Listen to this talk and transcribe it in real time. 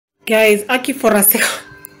Guys, Aki, for a second,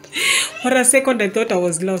 for a second, I thought I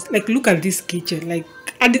was lost. Like, look at this kitchen. Like,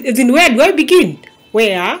 as in, where do I begin?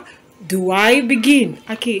 Where do I begin?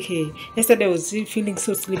 Aki, hey, yesterday I was feeling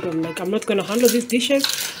so sleepy. I'm like, I'm not gonna handle these dishes.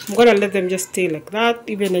 I'm gonna let them just stay like that.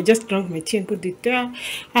 Even I just drank my tea and put it there.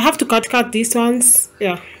 I have to cut these ones.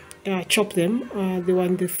 Yeah, chop them. They were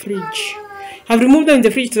in the fridge. I've removed them in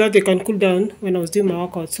the fridge so that they can cool down when I was doing my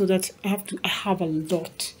workout. So that I have a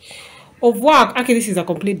lot of work. Okay, this is a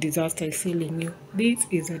complete disaster. I'm telling you, this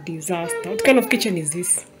is a disaster. What kind of kitchen is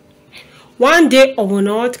this? One day I was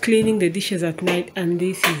not cleaning the dishes at night, and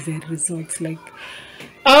this is the results. Like,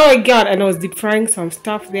 oh my god! And I was deep frying some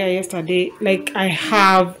stuff there yesterday. Like, I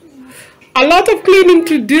have a lot of cleaning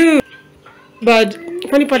to do. But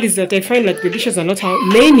funny part is that I find like the dishes are not how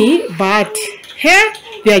many, but here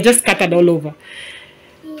they are just scattered all over.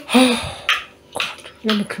 Oh god!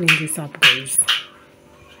 Let me clean this up, guys.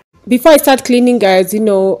 Before I start cleaning, guys,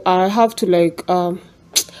 I have to like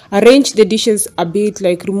arrange the dishes a bit,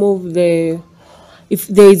 like remove if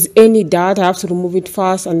there is any dirt, I have to remove it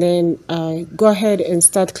first, and then go ahead and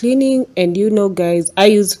start cleaning. And guys, I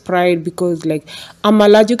use Pride because like I'm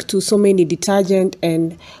allergic to so many detergent,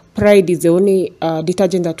 and Pride is the only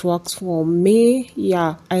detergent that works for me.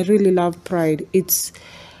 Yeah, I really love Pride. It's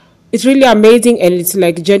really amazing, and it's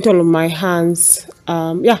like gentle on my hands.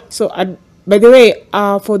 Yeah, so by the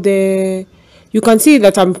way, you can see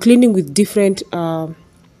that I'm cleaning with different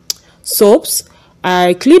soaps.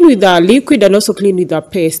 I clean with the liquid and also clean with the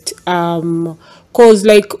paste. Cause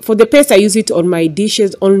like for the paste, I use it on my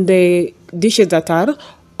dishes, on the dishes that are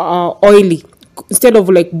oily. Instead of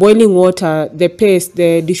like boiling water,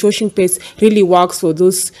 the dishwashing paste really works for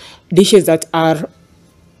those dishes that are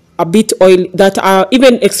a bit oily, that are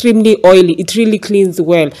even extremely oily. It really cleans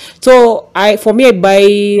well. So for me, I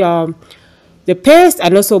buy the paste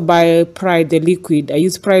and also buy Pride the liquid. I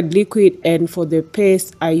use Pride liquid, and for the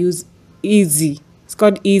paste I use Easy. It's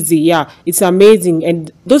called Easy. Yeah, it's amazing.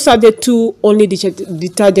 And those are the two only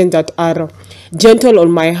detergents that are gentle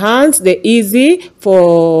on my hands. The Easy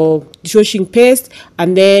for dishwashing paste,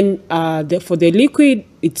 and then for the liquid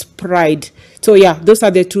it's Pride. So yeah, those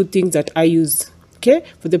are the two things that I use. Okay,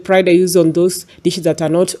 for the Pride I use on those dishes that are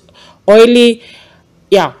not oily.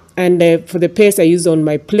 Yeah, and for the paste I use on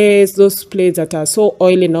my plates, those plates that are so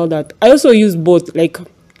oily and all that. I also use both. Like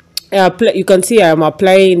you can see I'm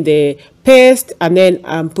applying the paste and then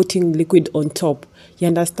I'm putting liquid on top. You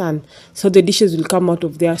understand? So the dishes will come out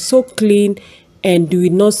of there so clean, and you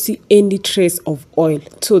will not see any trace of oil.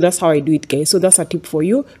 So that's how I do it, guys. So that's a tip for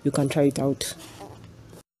you. You can try it out.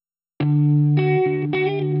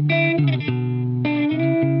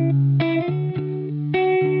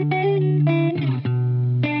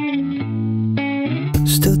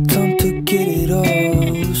 Still time to get it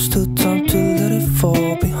all, still time to let it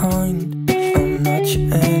fall behind. I'm not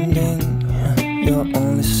your ending, you're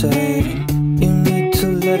only saving. You need to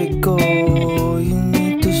let it go, you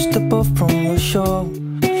need to step off from your shore.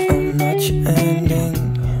 I'm not your ending.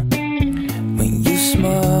 When you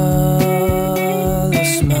smile, I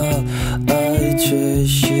smile. I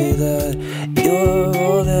treasure that you're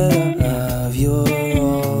all that I have, you're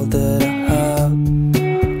all that I have.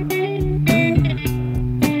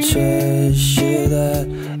 Treasure that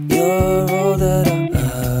you're all that I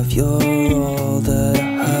have, you're all that I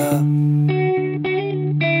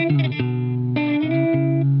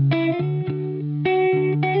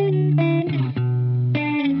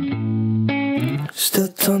have. Still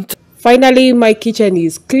don't. Finally, my kitchen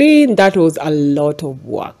is clean. That was a lot of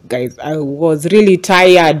work, guys. I was really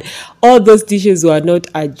tired. All those dishes were not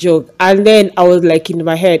a joke. And then I was like in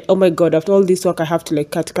my head, oh my god, after all this work I have to like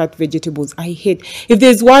cut vegetables. I hate, if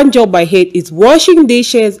there's one job I hate, it's washing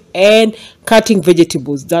dishes and cutting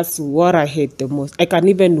vegetables. That's what I hate the most. I can't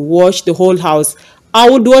even wash the whole house. I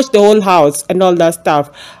would wash the whole house and all that stuff.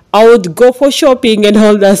 I would go for shopping and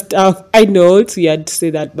all that stuff. I know it's weird to say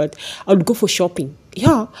that, but I would go for shopping.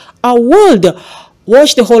 Yeah, I would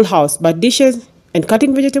wash the whole house, but dishes and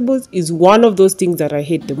cutting vegetables is one of those things that I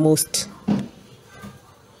hate the most.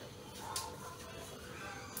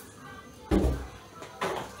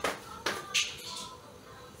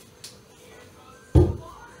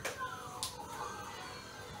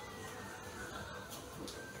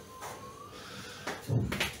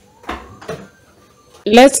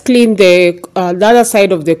 let's clean the other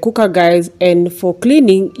side of the cooker, guys. And for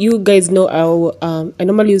cleaning, you guys know I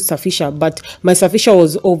normally use sufficient, but my sufficient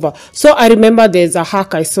was over. So I remember there's a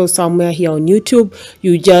hack I saw somewhere here on YouTube.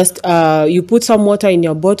 You just you put some water in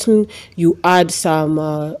your bottle, you add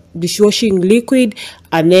some dishwashing liquid,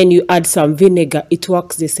 and then you add some vinegar. It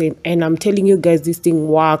works the same, and I'm telling you guys, this thing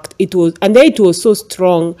worked. It was, and then it was so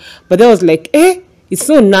strong, but that was like, it's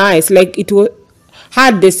so nice. Like it was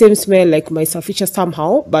had the same smell like my sufficient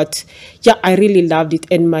somehow, but yeah, I really loved it,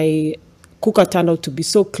 and my cooker turned out to be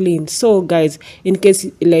so clean. So guys, in case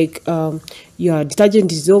like your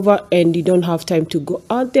detergent is over and you don't have time to go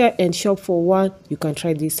out there and shop for one, you can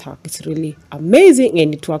try this hack. It's really amazing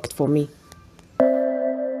and it worked for me.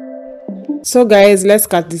 So guys, let's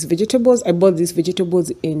cut these vegetables. I bought these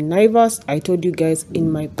vegetables in Naivas. I told you guys in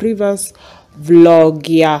my previous vlog,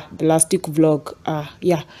 yeah, the last week vlog.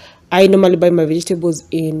 Yeah, I normally buy my vegetables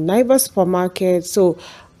in Naivas supermarket. So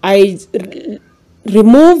I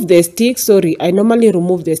remove the sticks. Sorry, I normally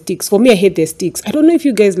remove the sticks. For me, I hate the sticks. I don't know if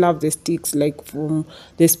you guys love the sticks, like from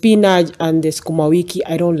the spinach and the sukuma wiki.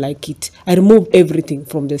 I don't like it. I remove everything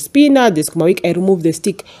from the spinach, the sukuma wiki. I remove the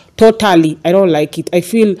stick totally. I don't like it. I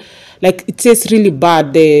feel like it tastes really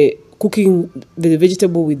bad, the cooking the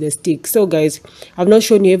vegetable with the stick. So guys, I've not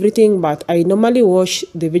shown you everything, but I normally wash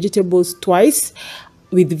the vegetables twice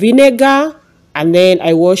with vinegar, and then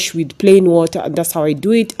I wash with plain water, and that's how I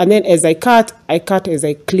do it. And then as I cut as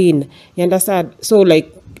I clean. You understand? So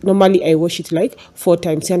like normally I wash it like 4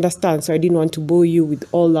 times. You understand? So I didn't want to bore you with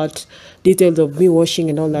all that details of me washing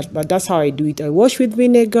and all that, but that's how I do it. I wash with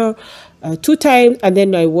vinegar 2 times, and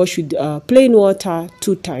then I wash with plain water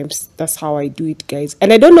 2 times. That's how I do it, guys.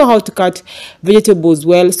 And I don't know how to cut vegetables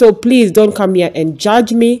well, so please don't come here and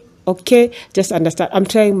judge me. Okay, just understand I'm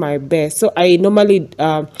trying my best. So I normally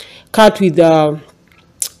cut with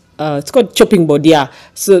it's called chopping board, yeah.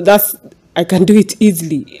 So that's, I can do it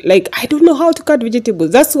easily. Like I don't know how to cut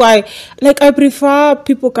vegetables. That's why like I prefer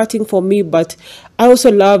people cutting for me, but I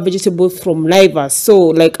also love vegetables from Naivas. So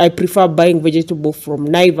like I prefer buying vegetable from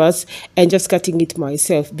Naivas and just cutting it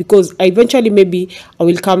myself, because eventually maybe I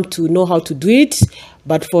will come to know how to do it.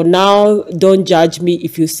 But for now, don't judge me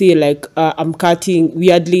if you see like I'm cutting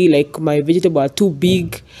weirdly, like my vegetables are too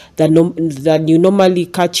big than you normally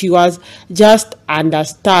cut yours. Just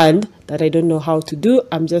understand that I don't know how to do.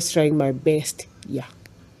 I'm just trying my best. Yeah.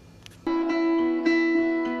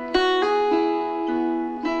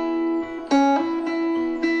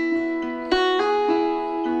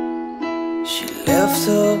 She left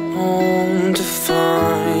her home to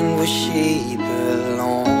find where she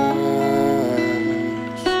belongs.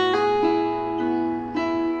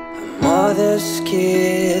 Her mother's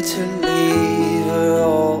scared to leave her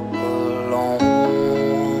all alone.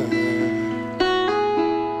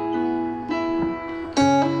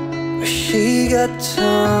 But she got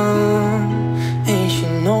time, and she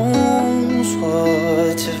knows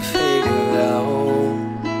what to figure out.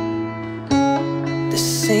 The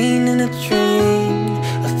scene in a dream,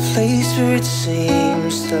 a place where it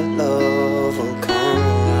seems that love will come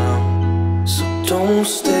around. So don't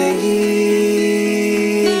stay,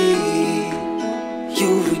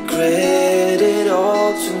 you regret it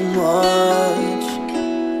all too much.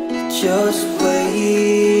 Just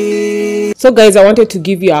wait. So guys, I wanted to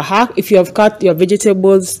give you a hack. If you have cut your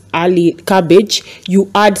vegetables early, cabbage, you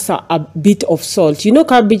add a bit of salt. You know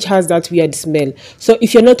cabbage has that weird smell. So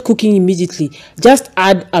if you're not cooking immediately, just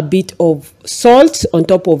add a bit of salt on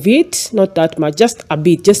top of it. Not that much, just a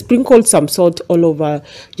bit. Just sprinkle some salt all over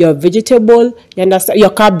your vegetable. You understand? Your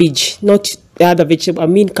cabbage, not the other vegetable. I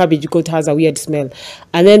mean cabbage, because it has a weird smell.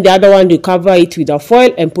 And then the other one, you cover it with a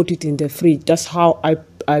foil and put it in the fridge. That's how I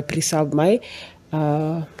preserve my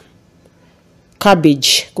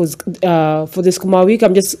cabbage. Because for the skuma week,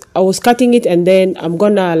 I was cutting it, and then I'm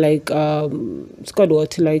gonna like it's called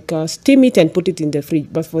what, like steam it and put it in the fridge.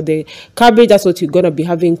 But for the cabbage, that's what you're gonna be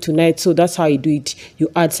having tonight. So that's how you do it.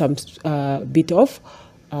 You add some bit of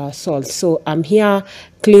salt. So I'm here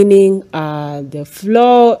cleaning the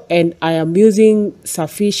floor, and I am using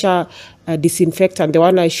sufficient disinfectant, the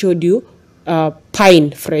one I showed you,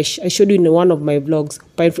 pine fresh. I showed you in one of my vlogs.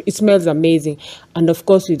 Pine, it smells amazing, and of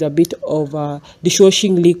course with a bit of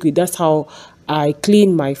dishwashing liquid. That's how I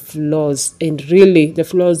clean my floors, and really the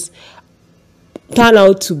floors turn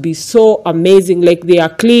out to be so amazing. Like they are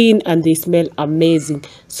clean and they smell amazing.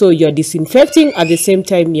 So you're disinfecting at the same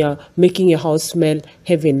time you're making your house smell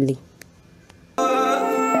heavenly.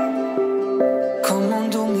 Come on,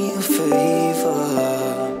 do me a favor,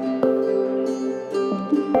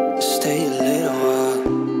 stay a little while.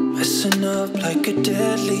 Messing up like a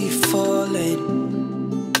dead leaf falling.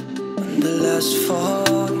 the last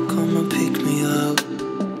fall, you come and pick me up.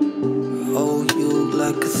 Oh, you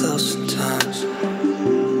like 1,000 times.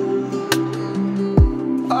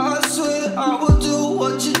 I swear I will do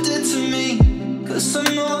what you did to me, 'cause I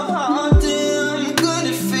know how damn good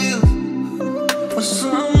it feels when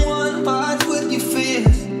someone bites with your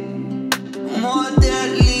fears. More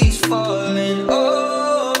deadly is falling.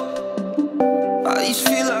 Oh, I just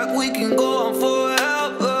feel like we can go on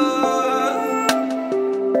forever.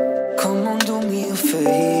 Come on, do me a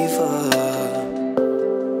favor,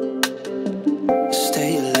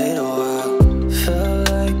 stay a little while. Felt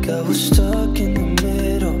like I was stuck in the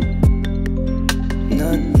middle,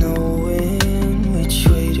 not knowing which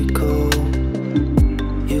way to go.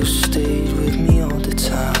 You stayed with me all the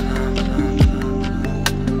time.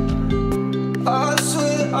 I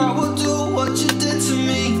swear I will do what you did to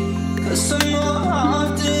me, 'cause I know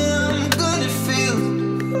how damn good it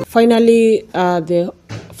feels. Finally, the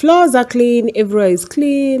floors are clean, everywhere is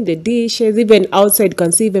clean, the dishes, even outside, you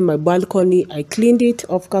can see even my balcony, I cleaned it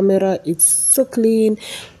off camera, it's so clean.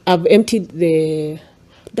 I've emptied the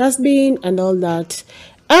dustbin and all that,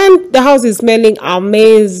 and the house is smelling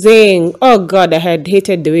amazing. Oh god, I had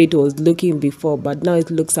hated the way it was looking before, but now it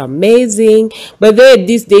looks amazing. But then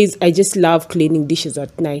these days I just love cleaning dishes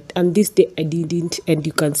at night, and this day I didn't, and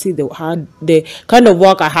you can see the kind of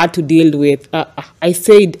work I had to deal with. I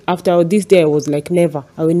said after this day I was like, never,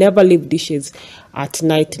 I will never leave dishes at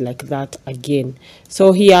night like that again.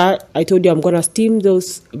 So here I told you I'm gonna steam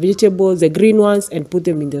those vegetables, the green ones, and put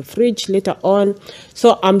them in the fridge later on.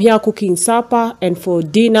 So I'm here cooking supper, and for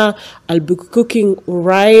dinner I'll be cooking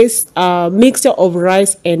rice, mixture of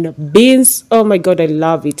rice and beans. Oh my god, I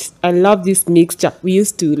love it. I love this mixture. We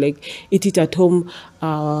used to like eat it at home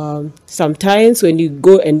sometimes when you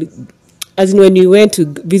go, and as in when we went to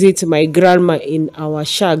visit my grandma in our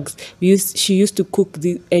shags, she used to cook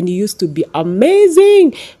this, and it used to be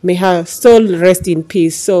amazing. May her soul rest in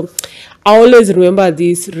peace. So I always remember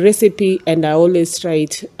this recipe, and I always try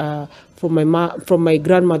it from my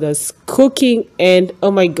grandmother's cooking, and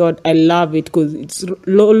oh my god, I love it because it's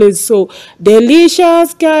always so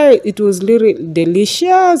delicious, guys. It was literally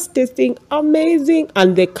delicious, tasting amazing,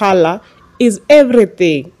 and the color is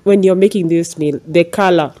everything. When you're making this meal, the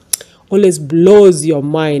color always blows your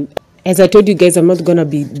mind. As I told you guys, I'm not gonna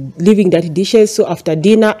be leaving that dishes. So after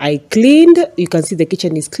dinner I cleaned, you can see the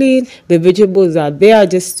kitchen is clean, the vegetables are there. I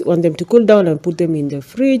just want them to cool down and put them in the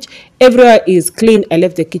fridge. Everywhere is clean. I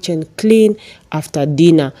left the kitchen clean after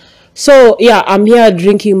dinner. So yeah, I'm here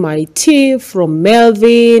drinking my tea from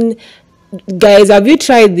Melvin. Guys, have you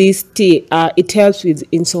tried this tea? It helps with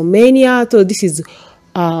insomnia. So this is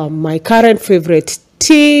my current favorite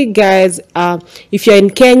tea, guys. If you're in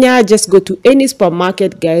Kenya, just go to any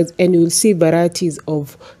supermarket, guys, and you'll see varieties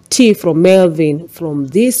of tea from Melvin. From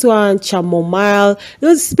this one, chamomile.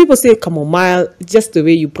 Those people say chamomile, just the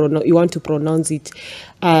way you want to pronounce it.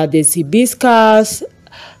 There's hibiscus,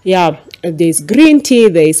 yeah, there's green tea,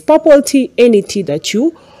 there's purple tea. Any tea that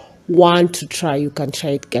you want to try, you can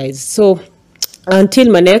try it, guys. So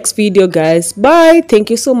until my next video, guys, bye. Thank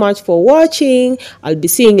you so much for watching. I'll be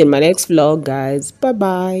seeing you in my next vlog, guys. Bye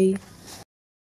bye.